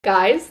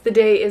Guys, the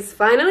day is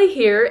finally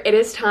here. It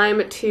is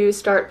time to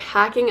start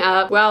packing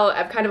up. Well,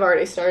 I've kind of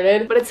already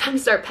started, but it's time to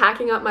start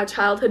packing up my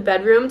childhood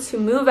bedroom to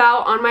move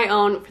out on my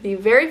own for the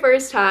very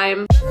first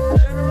time.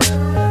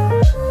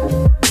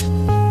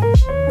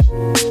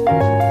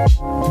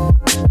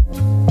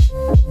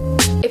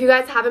 If you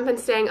guys haven't been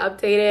staying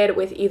updated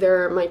with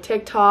either my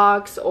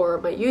TikToks or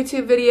my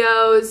YouTube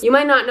videos, you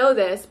might not know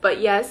this, but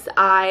yes,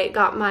 I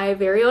got my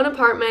very own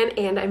apartment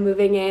and I'm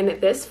moving in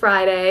this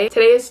Friday.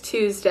 Today is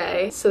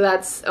Tuesday, so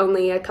that's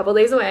only a couple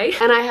days away,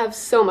 and I have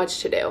so much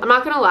to do. I'm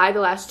not gonna lie, the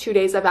last 2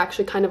 days I've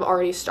actually kind of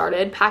already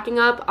started packing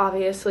up.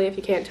 Obviously, if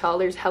you can't tell,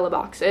 there's hella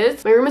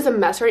boxes. My room is a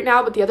mess right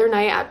now, but the other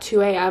night at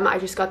 2 a.m. I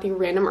just got the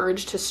random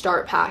urge to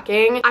start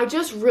packing. I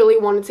just really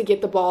wanted to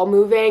get the ball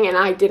moving, and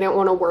I didn't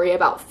want to worry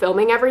about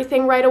filming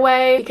everything right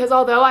away, because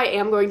although I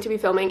am going to be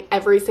filming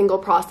every single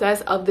process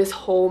of this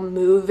whole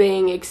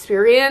moving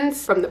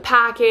experience, from the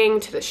packing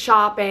to the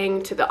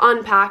shopping to the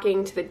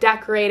unpacking to the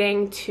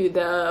decorating to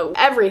the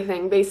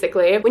everything,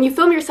 basically, when you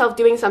film yourself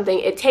doing something,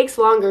 it takes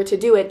longer to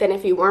do it than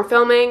if you weren't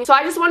filming. So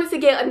I just wanted to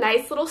get a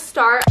nice little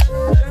start.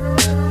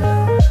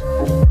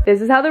 This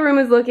is how the room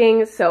is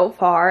looking so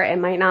far. It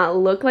might not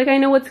look like I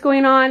know what's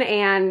going on,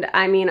 and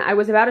I mean, I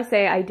was about to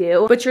say I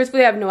do, but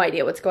truthfully I have no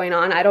idea what's going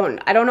on. I don't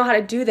know how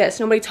to do this.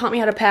 Nobody taught me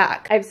how to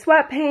pack. I have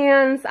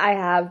sweatpants, I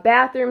have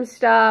bathroom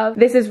stuff.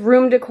 This is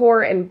room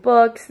decor and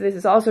books. This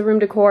is also room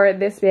decor.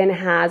 This bin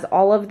has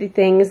all of the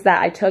things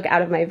that I took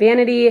out of my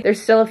vanity.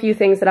 There's still a few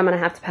things that I'm gonna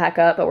have to pack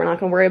up, but we're not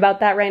gonna worry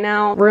about that right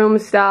now. Room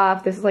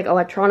stuff. This is like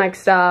electronic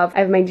stuff. I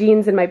have my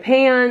jeans and my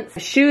pants,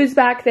 shoes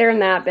back there in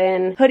that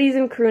bin, hoodies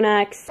and crew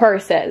necks,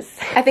 purses.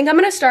 I think I'm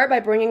gonna start by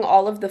bringing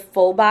all of the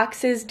full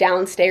boxes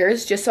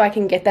downstairs just so I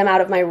can get them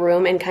out of my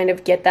room and kind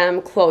of get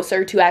them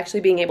closer to actually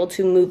being able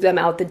to move them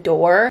out the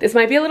door. This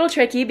might be a little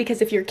tricky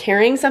because if you're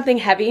carrying something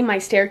heavy, my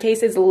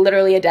staircase is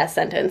literally a death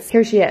sentence.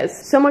 Here she is.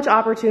 So much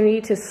opportunity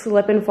to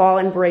slip and fall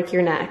and break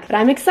your neck. But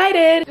I'm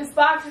excited. This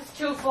box is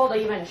too full to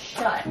even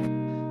shut.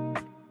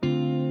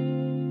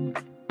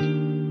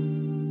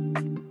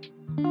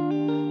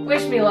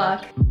 Wish me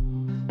luck.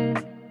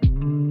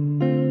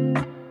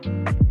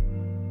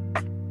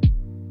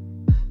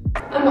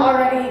 I'm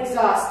already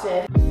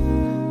exhausted.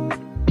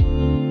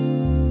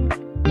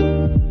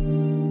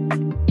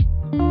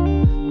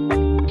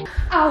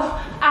 Ow,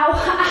 ow,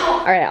 ow.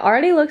 All right, it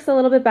already looks a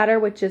little bit better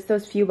with just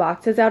those few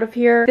boxes out of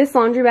here. This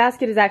laundry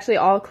basket is actually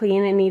all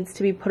clean and needs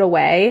to be put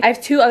away. I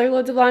have 2 other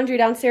loads of laundry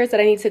downstairs that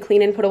I need to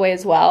clean and put away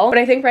as well. But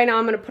I think right now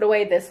I'm gonna put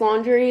away this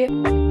laundry.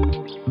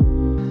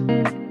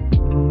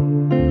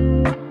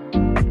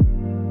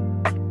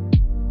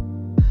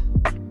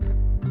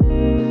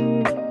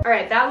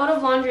 Alright, that load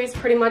of laundry is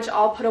pretty much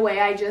all put away.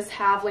 I just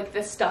have like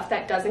the stuff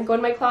that doesn't go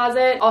in my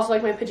closet. Also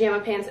like my pajama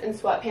pants and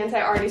sweatpants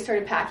I already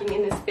started packing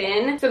in this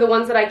bin. So the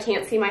ones that I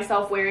can't see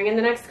myself wearing in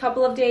the next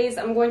couple of days,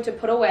 I'm going to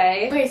put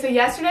away. Okay, so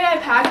yesterday I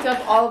packed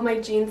up all of my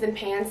jeans and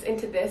pants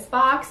into this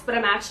box, but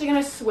I'm actually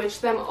going to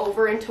switch them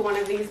over into one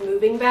of these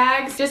moving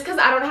bags just because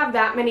I don't have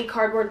that many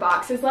cardboard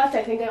boxes left.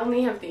 I think I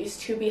only have these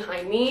 2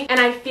 behind me, and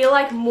I feel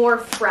like more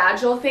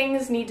fragile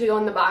things need to go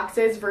in the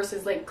boxes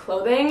versus like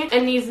clothing,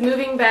 and these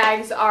moving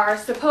bags are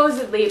supposedly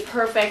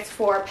perfect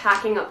for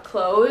packing up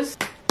clothes.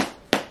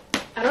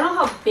 I don't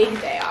know how big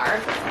they are.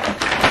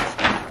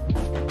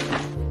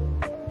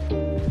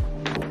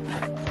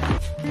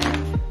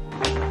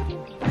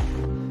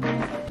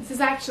 This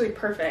is actually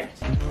perfect.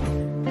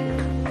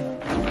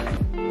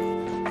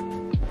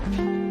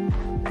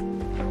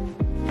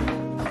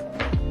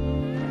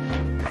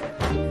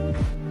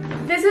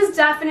 This is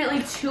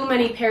definitely too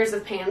many pairs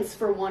of pants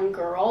for one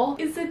girl.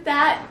 Is it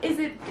that? Is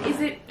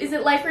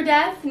it life or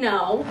death?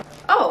 No.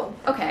 Oh,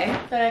 okay.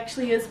 That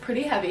actually is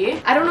pretty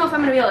heavy. I don't know if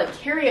I'm gonna be able to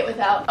carry it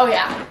without. Oh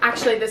yeah,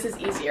 actually this is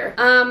easier.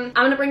 I'm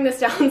gonna bring this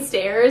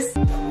downstairs.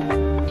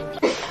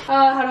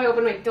 How do I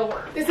open my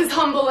door? This is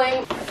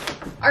humbling.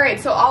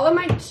 Alright, so all of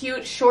my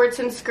cute shorts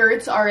and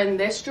skirts are in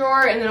this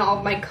drawer, and then all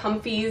of my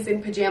comfies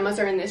and pajamas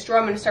are in this drawer.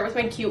 I'm going to start with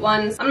my cute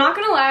ones. I'm not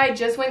going to lie, I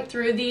just went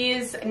through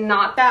these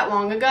not that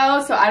long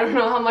ago, so I don't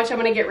know how much I'm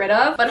going to get rid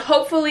of, but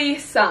hopefully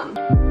some.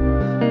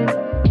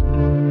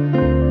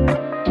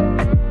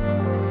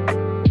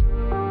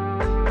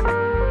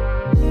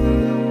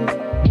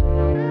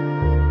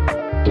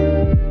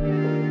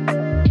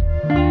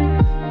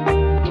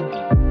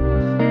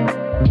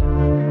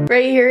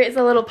 Right here is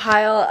a little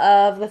pile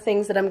of the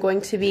things that I'm going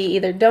to be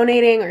either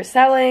donating or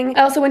selling.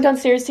 I also went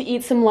downstairs to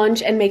eat some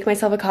lunch and make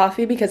myself a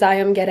coffee because I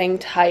am getting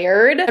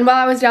tired. And while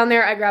I was down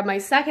there, I grabbed my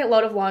second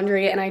load of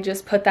laundry and I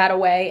just put that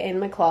away in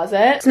my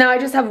closet. So now I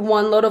just have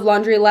 1 load of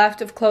laundry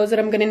left of clothes that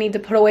I'm gonna need to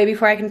put away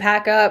before I can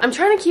pack up. I'm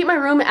trying to keep my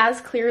room as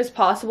clear as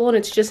possible and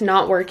it's just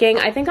not working.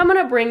 I think I'm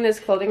gonna bring this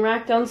clothing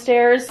rack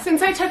downstairs.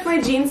 Since I took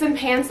my jeans and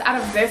pants out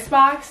of this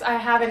box, I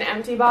have an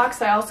empty box.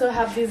 I also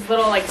have these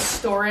little like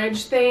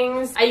storage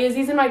things. I use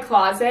these in my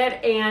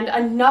closet, and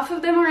enough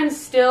of them are in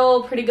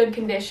still pretty good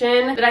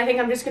condition that I think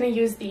I'm just gonna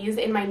use these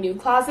in my new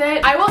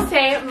closet. I will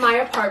say my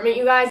apartment,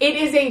 you guys, it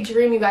is a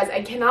dream, you guys.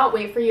 I cannot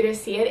wait for you to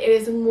see it. It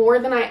is more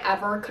than I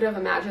ever could have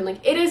imagined.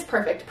 Like, it is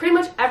perfect. Pretty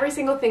much every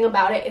single thing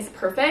about it is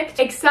perfect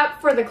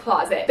except for the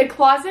closet. The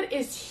closet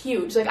is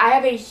huge. Like, I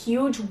have a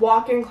huge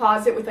walk-in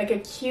closet with like a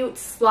cute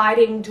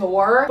sliding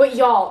door, but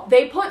y'all,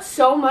 they put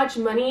so much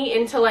money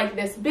into like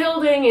this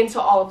building, into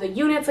all of the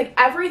units. Like,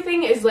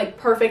 everything is like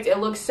perfect. It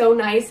looks so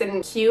nice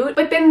and cute,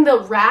 but then the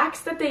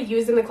racks that they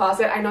use in the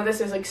closet, I know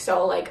this is like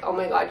so like, oh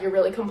my god, you're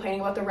really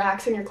complaining about the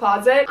racks in your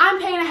closet. I'm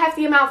paying a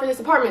hefty amount for this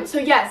apartment, so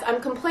yes,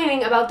 I'm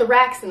complaining about the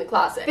racks in the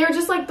closet. They're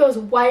just like those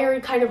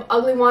wired kind of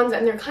ugly ones,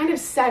 and they're kind of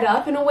set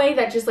up in a way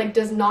that just like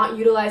does not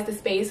utilize the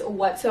space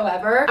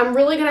whatsoever. I'm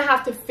really gonna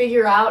have to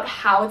figure out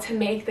how to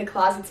make the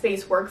closet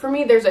space work for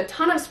me. There's a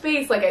ton of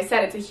space, like I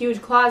said, it's a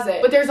huge closet,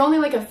 but there's only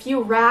like a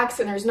few racks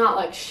and there's not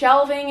like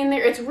shelving in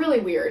there. It's really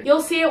weird.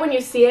 You'll see it when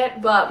you see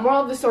it, but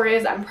moral of the story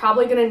is I'm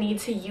probably gonna need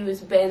to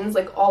use bins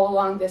like all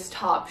along this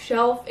top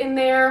shelf in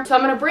there. So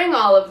I'm gonna bring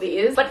all of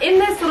these, but in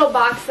this little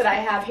box that I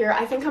have here,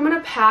 I think I'm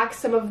gonna pack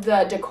some of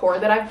the decor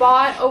that I've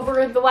bought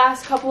over the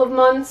last couple of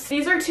months.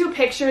 These are two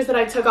pictures that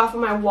I took off of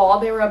my wall.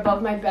 They were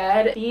above my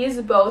bed.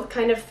 These both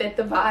kind of fit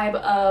the vibe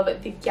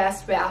of the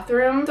guest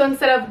bathroom. So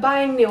instead of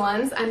buying new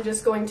ones, I'm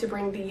just going to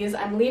bring these.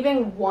 I'm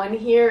leaving one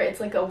here. It's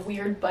like a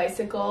weird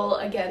bicycle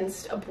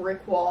against a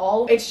brick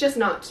wall. It's just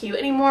not cute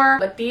anymore,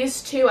 but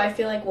these two I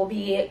feel like will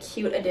be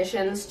cute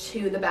additions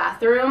to the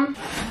bathroom.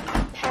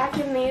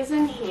 Packing these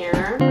in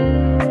here.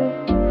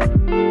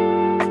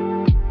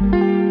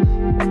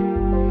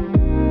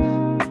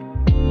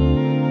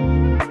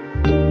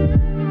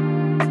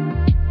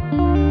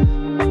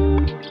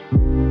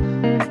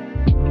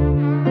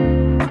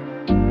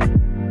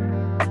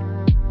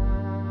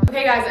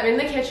 Guys, I'm in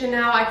the kitchen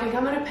now. I think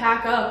I'm gonna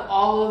pack up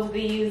all of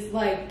these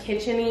like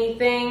kitchen-y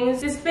things.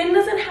 This bin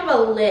doesn't have a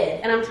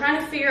lid, and I'm trying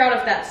to figure out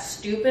if that's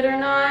stupid or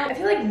not. I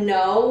feel like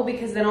no,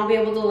 because then I'll be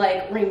able to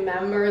like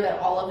remember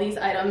that all of these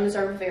items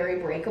are very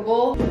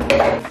breakable. Blade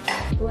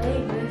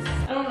this.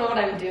 I don't know what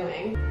I'm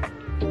doing.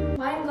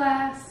 Wine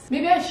glass.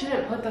 Maybe I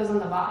shouldn't put those on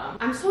the bottom.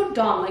 I'm so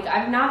dumb. Like,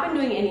 I've not been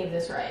doing any of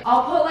this right.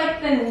 I'll put like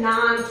the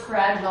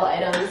non-fragile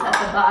items at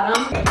the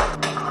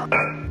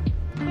bottom.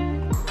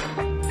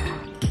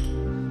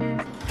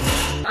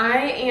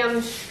 I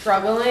am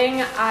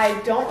struggling. I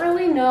don't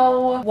really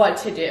know what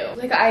to do.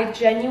 Like, I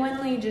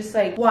genuinely just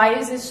like, why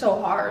is this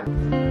so hard?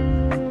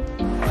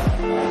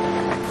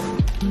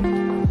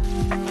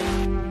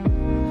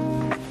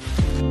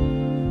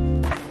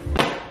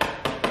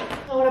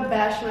 I want to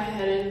bash my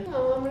head in.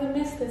 Oh, I'm gonna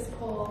miss this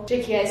pole.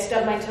 JK, I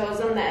stubbed my toes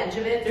on the edge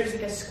of it. There's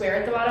like a square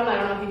at the bottom. I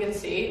don't know if you can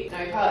see.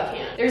 No, you probably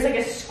can't. There's like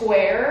a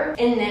square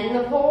and then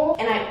the pole,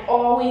 and I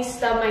always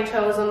stub my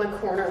toes on the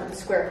corner of the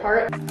square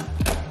part.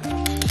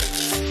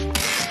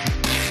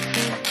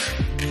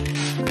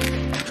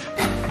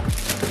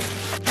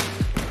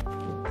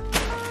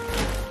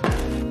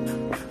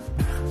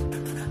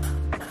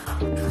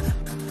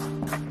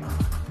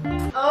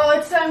 Oh,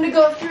 it's time to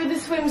go through the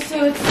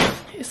swimsuits.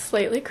 It's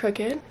slightly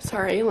crooked.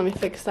 Sorry, let me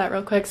fix that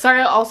real quick.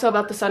 Sorry also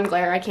about the sun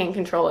glare. I can't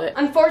control it.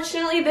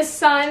 Unfortunately, the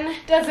sun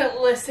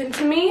doesn't listen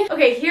to me.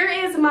 Okay, here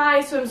is my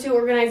swimsuit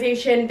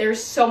organization.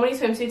 There's so many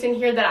swimsuits in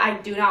here that I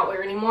do not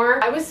wear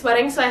anymore. I was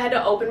sweating, so I had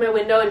to open my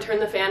window and turn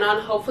the fan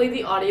on. Hopefully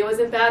the audio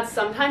isn't bad.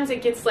 Sometimes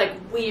it gets like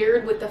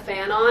weird with the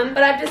fan on.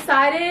 But I've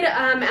decided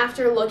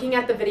after looking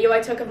at the video I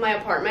took of my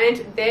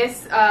apartment,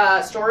 this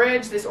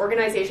storage, this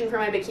organization for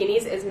my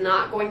bikinis is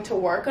not going to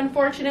work,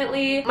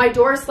 unfortunately. My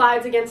door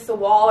slides against the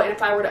wall, and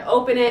if I were to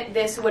open it,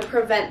 this would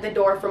prevent the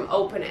door from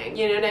opening.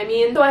 You know what I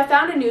mean? So I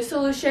found a new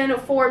solution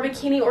for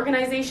bikini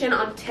organization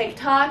on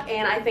TikTok,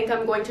 and I think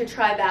I'm going to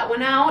try that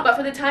one out. But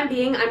for the time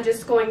being, I'm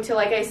just going to,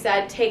 like I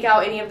said, take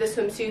out any of the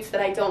swimsuits that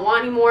I don't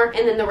want anymore,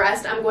 and then the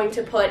rest I'm going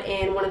to put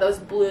in one of those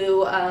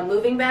blue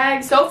moving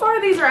bags. So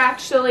far, these are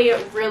actually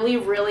really,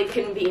 really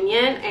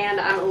convenient, and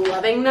I'm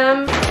loving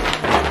them.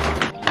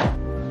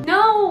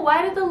 No,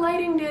 why did the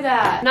lighting do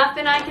that?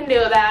 Nothing I can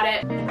do about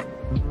it.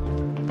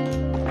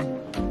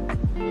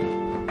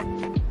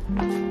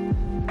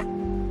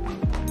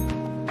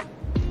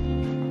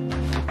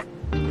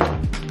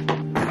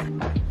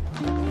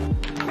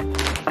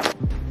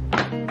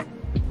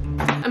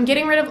 I'm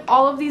getting rid of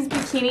all of these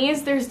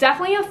bikinis. There's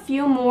definitely a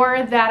few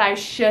more that I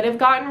should have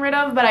gotten rid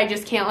of, but I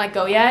just can't let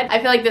go yet. I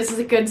feel like this is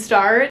a good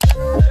start.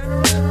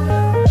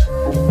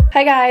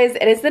 Hi guys,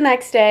 it is the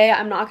next day.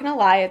 I'm not gonna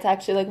lie, it's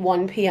actually like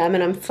 1 p.m.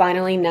 and I'm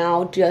finally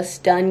now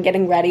just done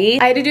getting ready.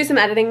 I had to do some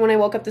editing when I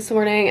woke up this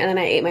morning, and then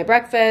I ate my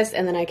breakfast,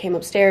 and then I came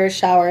upstairs,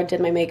 showered, did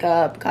my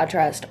makeup, got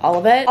dressed, all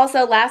of it.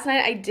 Also, last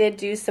night I did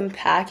do some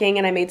packing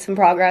and I made some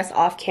progress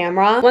off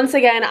camera. Once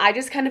again, I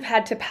just kind of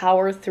had to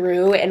power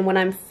through, and when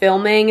I'm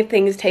filming,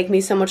 things take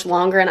me so much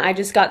longer, and I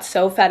just got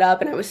so fed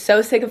up and I was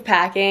so sick of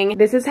packing.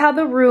 This is how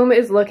the room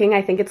is looking.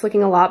 I think it's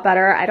looking a lot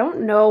better. I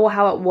don't know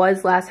how it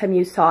was last time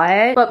you saw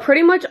it, but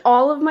pretty much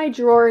all of my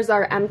drawers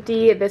are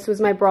empty. This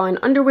was my bra and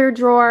underwear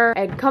drawer.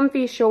 I had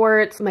comfy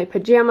shorts, my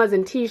pajamas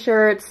and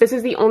t-shirts. This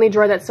is the only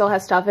drawer that still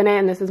has stuff in it,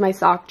 and this is my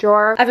sock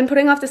drawer. I've been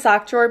putting off the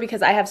sock drawer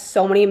because I have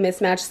so many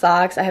mismatched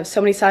socks. I have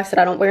so many socks that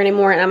I don't wear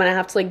anymore, and I'm gonna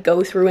have to like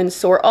go through and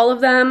sort all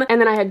of them. And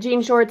then I had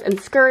jean shorts and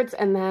skirts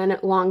and then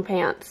long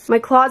pants. My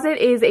closet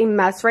is a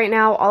mess right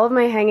now. All of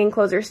my hanging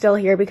clothes are still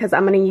here because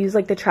I'm gonna use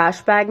like the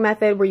trash bag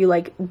method where you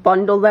like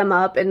bundle them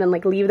up and then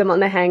like leave them on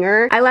the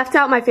hanger. I left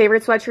out my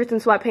favorite sweatshirts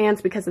and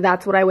sweatpants because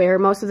that's what I wear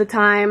most of the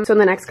time. So in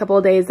the next couple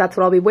of days, that's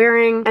what I'll be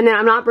wearing. And then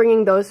I'm not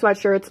bringing those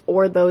sweatshirts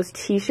or those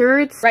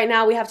t-shirts. Right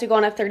now we have to go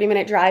on a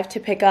 30-minute drive to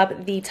pick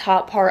up the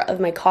top part of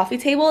my coffee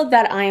table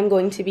that I am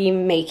going to be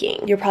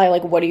making. You're probably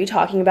like, what are you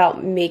talking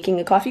about, making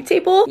a coffee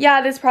table?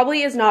 Yeah, this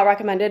probably is not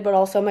recommended, but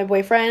also my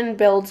boyfriend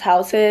builds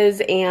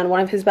houses and one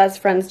of his best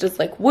friends does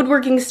like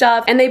woodworking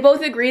stuff, and they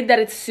both agreed that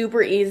it's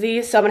super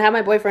easy. So I'm gonna have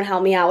my boyfriend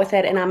help me out with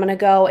it, and I'm gonna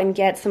go and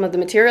get some of the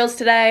materials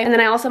today. And then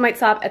I also might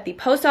stop at the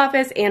post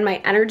office and my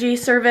energy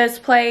service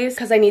place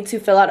because I need to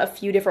fill out a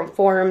few different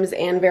forms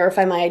and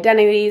verify my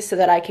identity so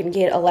that I can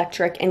get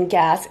electric and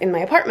gas in my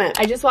apartment.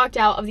 I just walked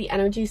out of the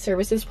energy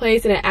services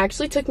place, and it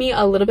actually took me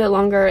a little bit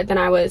longer than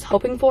I was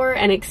hoping for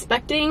and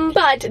expecting,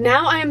 but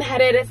now I am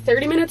headed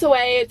 30 minutes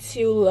away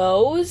to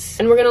Lowe's,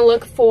 and we're gonna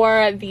look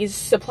for these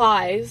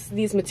supplies,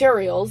 these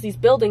materials, these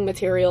building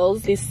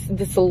materials,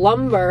 this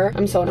lumber,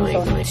 I'm so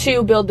annoying,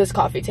 to build this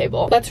coffee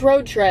table. Let's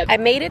road trip. I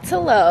made it to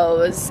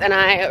Lowe's, and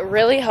I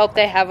really hope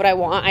they have what I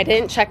want. I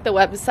didn't check the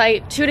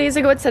website. 2 days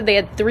ago it said they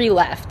had 3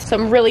 left, so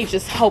I'm really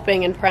just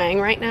hoping and praying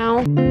right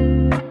now.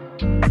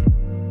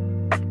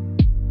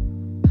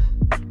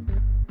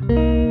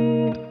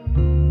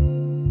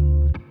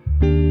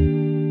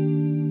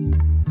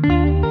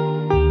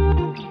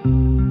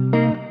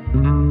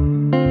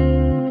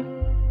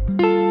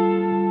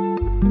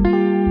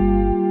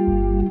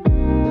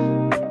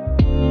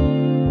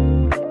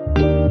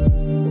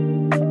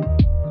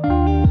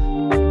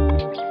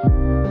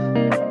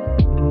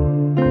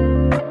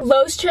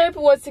 Trip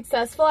was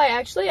successful. I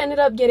actually ended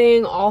up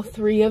getting all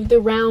 3 of the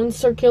round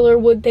circular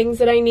wood things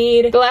that I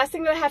need. The last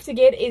thing that I have to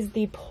get is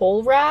the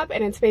pole wrap,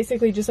 and it's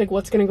basically just like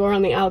what's gonna go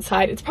around the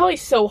outside. It's probably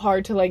so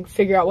hard to like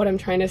figure out what I'm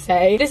trying to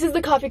say. This is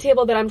the coffee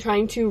table that I'm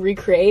trying to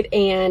recreate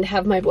and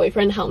have my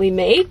boyfriend help me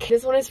make.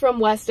 This one is from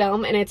West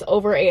Elm, and it's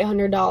over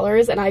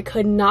 $800, and I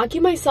could not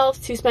get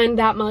myself to spend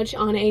that much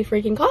on a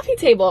freaking coffee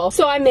table.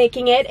 So I'm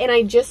making it, and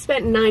I just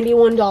spent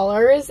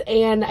 $91,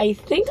 and I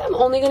think I'm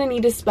only gonna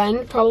need to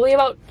spend probably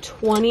about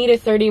 20 to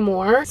 30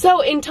 more. So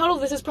in total,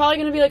 this is probably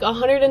gonna be like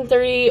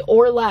 $130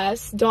 or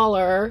less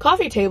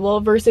coffee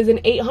table versus an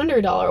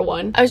 $800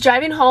 one. I was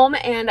driving home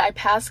and I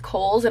passed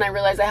Kohl's, and I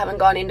realized I haven't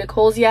gone into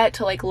Kohl's yet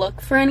to like look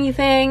for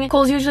anything.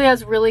 Kohl's usually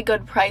has really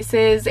good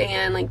prices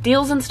and like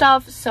deals and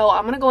stuff, so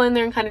I'm gonna go in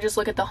there and kind of just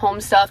look at the home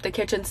stuff, the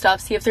kitchen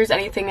stuff, see if there's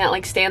anything that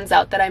like stands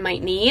out that I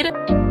might need.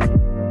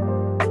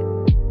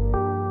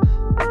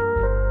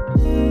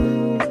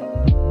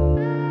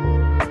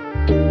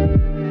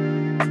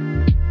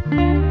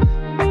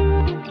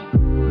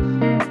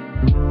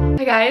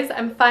 Hey guys,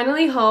 I'm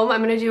finally home.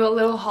 I'm gonna do a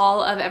little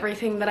haul of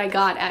everything that I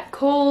got at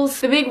Kohl's.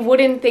 The big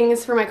wooden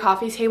things for my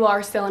coffee table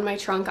are still in my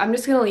trunk. I'm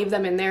just gonna leave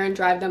them in there and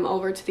drive them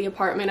over to the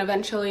apartment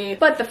eventually.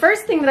 But the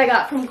first thing that I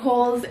got from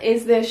Kohl's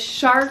is this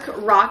Shark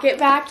Rocket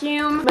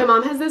Vacuum. My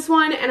mom has this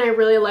one and I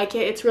really like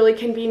it. It's really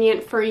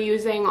convenient for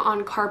using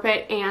on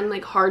carpet and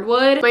like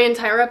hardwood. My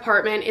entire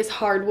apartment is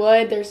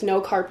hardwood. There's no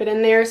carpet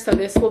in there, so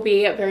this will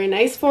be very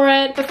nice for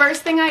it. The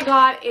first thing I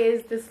got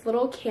is this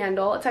little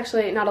candle. It's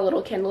actually not a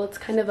little candle, it's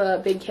kind of a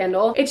big candle.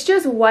 It's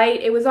just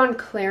white. It was on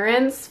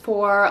clearance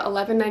for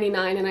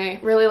 $11.99, and I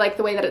really like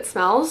the way that it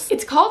smells.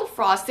 It's called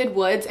Frosted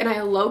Woods, and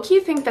I low-key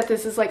think that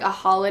this is like a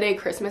holiday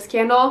Christmas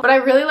candle, but I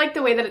really like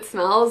the way that it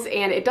smells,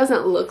 and it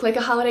doesn't look like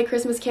a holiday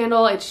Christmas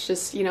candle. It's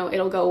just, you know,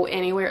 it'll go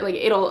anywhere. Like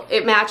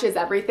it matches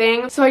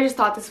everything. So I just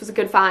thought this was a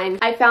good find.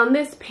 I found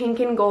this pink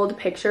and gold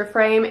picture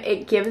frame.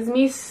 It gives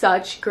me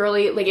such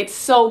girly, like it's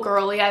so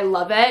girly. I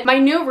love it. My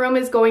new room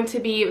is going to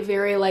be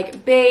very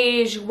like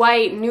beige,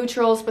 white,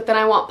 neutrals, but then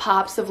I want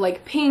pops of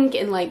like pink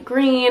and like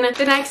green.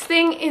 The next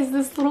thing is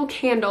this little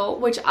candle,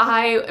 which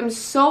I am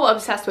so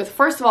obsessed with.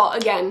 First of all,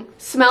 again,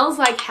 smells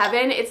like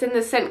heaven. It's in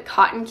the scent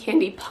Cotton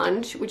Candy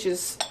Punch, which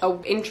is an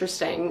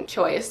interesting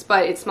choice,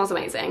 but it smells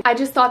amazing. I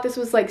just thought this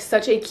was like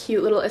such a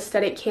cute little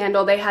aesthetic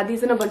candle. They had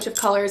these in a bunch of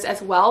colors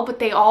as well, but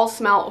they all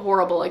smell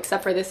horrible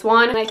except for this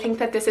one. And I think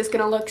that this is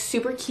gonna look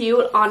super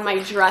cute on my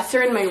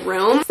dresser in my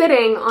room,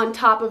 sitting on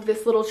top of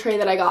this little tray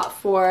that I got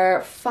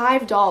for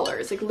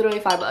 $5, like literally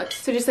 $5.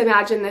 So just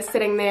imagine this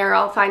sitting there.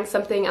 I'll find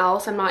something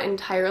else, I'm not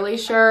entirely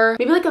sure.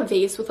 Maybe like a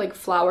vase with like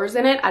flowers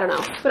in it, I don't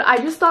know. But I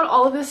just thought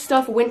all of this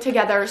stuff went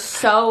together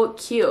so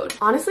cute.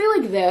 Honestly,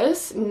 like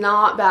this,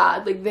 not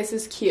bad. Like this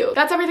is cute.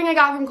 That's everything I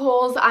got from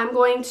Kohl's. I'm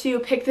going to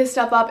pick this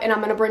stuff up and I'm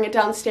gonna bring it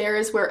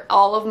downstairs where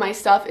all of my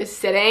stuff is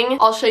sitting.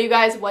 I'll show you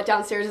guys what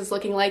downstairs is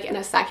looking like in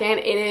a second.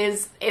 It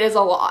is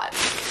a lot.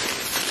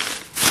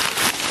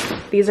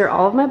 These are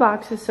all of my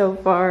boxes so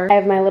far. I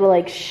have my little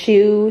like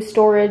shoe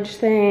storage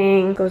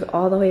thing. Goes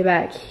all the way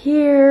back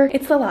here.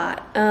 It's a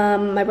lot.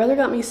 My brother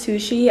got me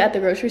sushi at the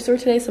grocery store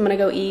today, so I'm gonna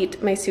go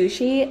eat my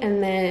sushi,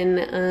 and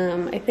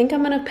then I think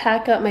I'm gonna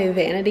pack up my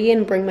vanity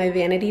and bring my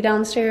vanity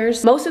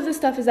downstairs. Most of the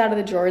stuff is out of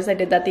the drawers. I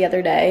did that the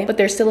other day, but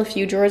there's still a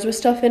few drawers with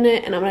stuff in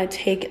it, and I'm gonna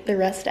take the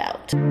rest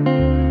out.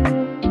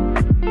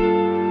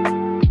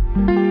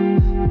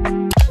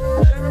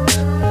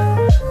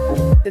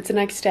 It's the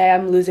next day.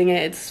 I'm losing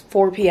it. It's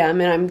 4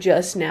 p.m. and I'm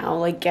just now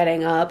like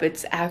getting up.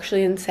 It's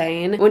actually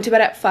insane. Went to bed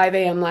at 5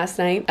 a.m. last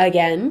night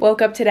again.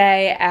 Woke up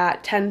today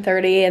at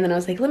 10:30 and then I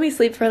was like, let me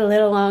sleep for a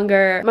little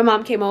longer. My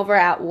mom came over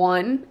at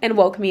 1 and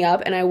woke me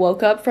up, and I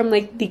woke up from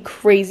like the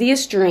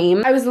craziest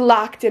dream. I was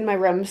locked in my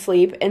REM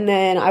sleep, and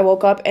then I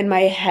woke up and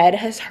my head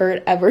has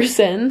hurt ever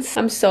since.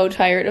 I'm so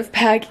tired of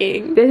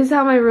packing. This is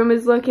how my room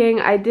is looking.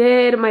 I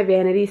did my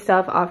vanity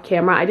stuff off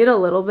camera. I did a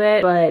little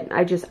bit, but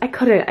I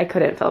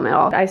couldn't film it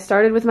all. I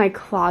started with my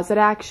closet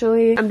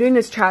actually. I'm doing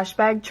this trash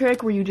bag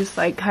trick where you just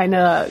like kind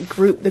of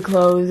group the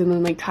clothes and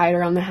then like tie it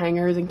around the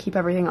hangers and keep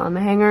everything on the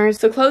hangers.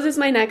 So clothes is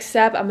my next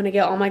step. I'm gonna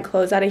get all my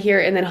clothes out of here,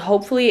 and then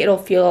hopefully it'll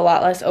feel a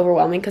lot less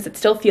overwhelming, because it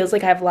still feels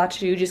like I have a lot to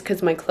do just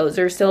because my clothes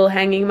are still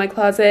hanging in my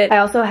closet. I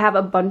also have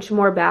a bunch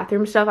more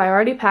bathroom stuff. I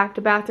already packed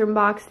a bathroom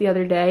box the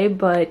other day,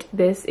 but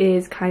this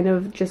is kind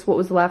of just what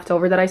was left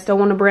over that I still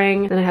want to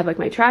bring. Then I have like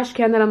my trash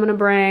can that I'm gonna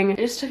bring. I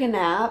just took a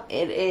nap.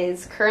 It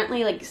is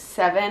currently like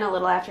 7, a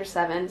little after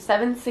 7,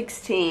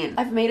 7:16.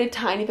 I've made a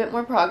tiny bit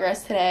more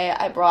progress today.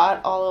 I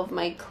brought all of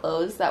my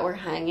clothes that were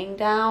hanging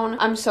down.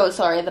 I'm so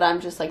sorry that I'm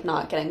just like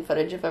not getting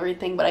footage of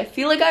everything, but I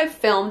feel like I've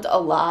filmed a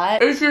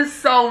lot. It's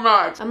just so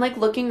much. I'm like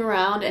looking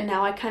around, and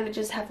now I kind of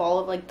just have all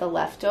of like the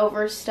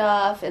leftover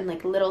stuff and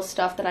like little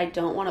stuff that I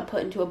don't want to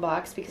put into a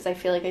box because I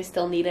feel like I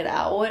still need it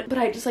out, but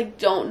I just like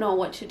don't know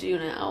what to do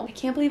now. I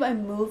can't believe I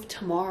moved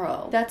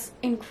tomorrow. That's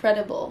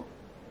incredible.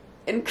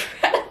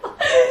 Incredible.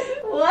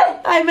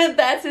 What? I meant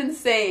that's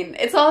insane.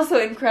 It's also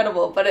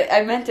incredible, but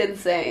I meant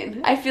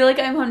insane. I feel like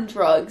I'm on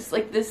drugs.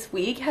 Like this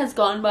week has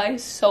gone by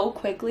so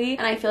quickly,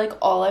 and I feel like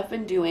all I've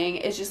been doing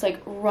is just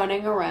like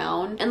running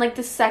around, and like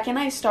the second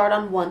I start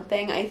on one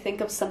thing, I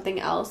think of something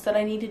else that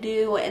I need to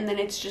do, and then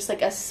it's just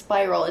like a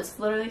spiral. It's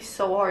literally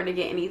so hard to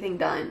get anything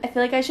done. I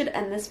feel like I should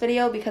end this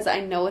video because I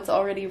know it's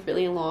already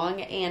really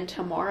long, and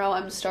tomorrow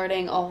I'm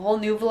starting a whole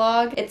new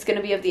vlog. It's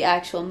gonna be of the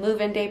actual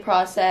move-in day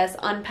process,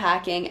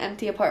 unpacking,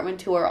 empty apartment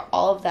tour,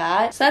 all of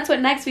that. So that's what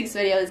next week's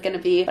video is gonna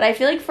be. But I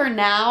feel like for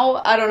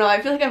now, I don't know,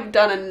 I feel like I've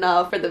done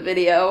enough for the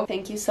video.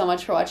 Thank you so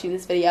much for watching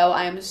this video.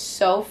 I am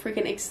so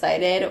freaking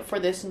excited for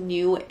this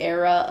new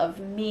era of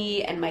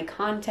me and my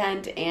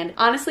content, and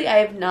honestly, I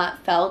have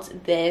not felt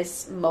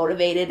this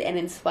motivated and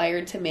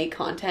inspired to make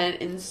content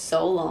in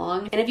so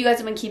long. And if you guys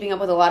have been keeping up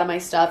with a lot of my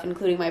stuff,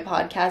 including my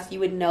podcast, you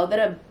would know that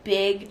a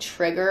big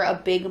trigger, a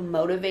big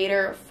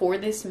motivator for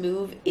this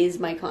move is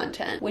my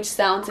content, which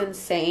sounds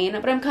insane,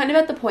 but I'm kind of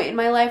at the point in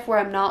my life where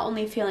I'm not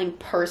only feeling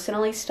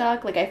personally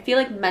stuck, like I feel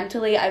like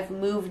mentally I've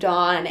moved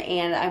on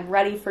and I'm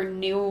ready for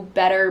new,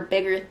 better,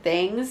 bigger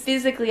things.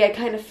 Physically, I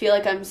kind of feel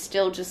like I'm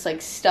still just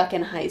like stuck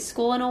in high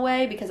school in a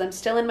way, because I'm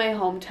still in my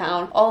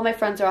hometown. All of my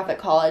friends are off at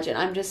college and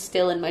I'm just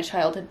still in my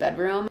childhood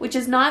bedroom, which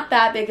is not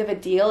that big of a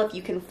deal if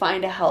you can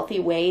find a healthy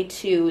way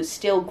to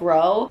still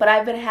grow. But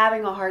I've been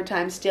having a hard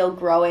time still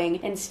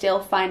growing and still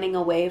finding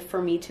a way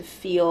for me to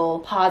feel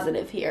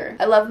positive here.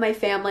 I love my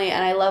family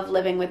and I love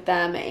living with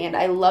them, and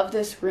I love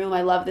this room.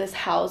 I love this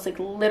house. Like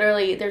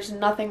literally there's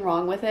nothing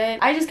wrong with it.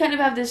 I just kind of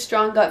have this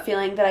strong gut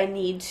feeling that I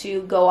need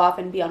to go off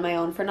and be on my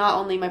own for not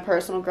only my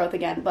personal growth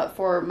again, but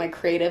for my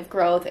creative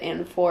growth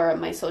and for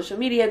my social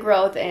media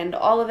growth and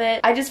all of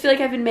it. I just feel like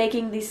I've been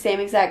making the same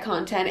exact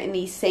content in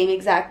the same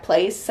exact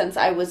place since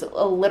I was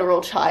a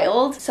literal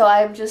child. So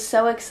I'm just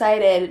so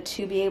excited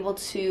to be able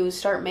to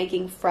start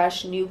making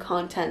fresh new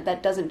content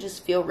that doesn't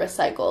just feel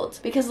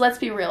recycled. Because let's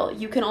be real,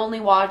 you can only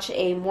watch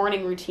a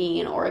morning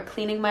routine or a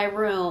cleaning my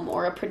room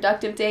or a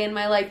productive day in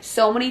my life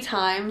so many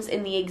times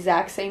in the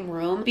exact same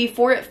room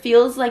before it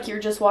feels like you're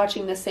just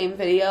watching the same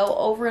video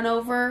over and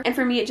over. And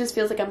for me, it just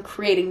feels like I'm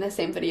creating the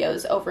same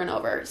videos over and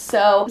over.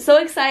 So I'm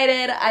so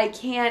excited. I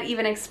can't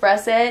even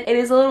express it. It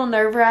is a little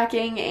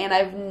nerve-wracking, and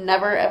I've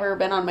never ever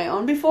been on my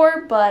own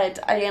before, but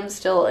I am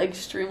still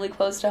extremely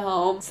close to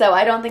home. So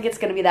I don't think it's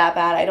gonna be that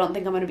bad. I don't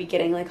think I'm gonna be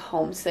getting like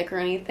homesick or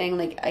anything.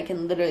 Like I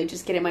can literally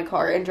just get in my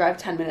car and drive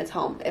 10 minutes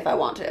home if I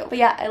want to. But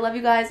yeah, I love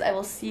you guys. I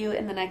will see you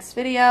in the next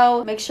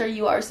video. Make sure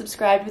you are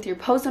subscribed with your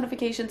post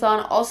notifications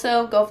on.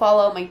 Also, go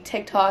follow my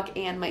TikTok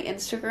and my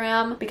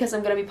Instagram because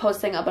I'm going to be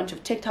posting a bunch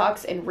of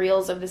TikToks and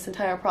reels of this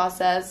entire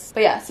process.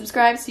 But yeah,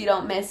 subscribe so you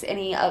don't miss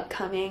any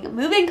upcoming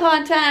moving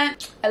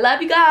content. I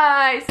love you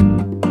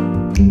guys.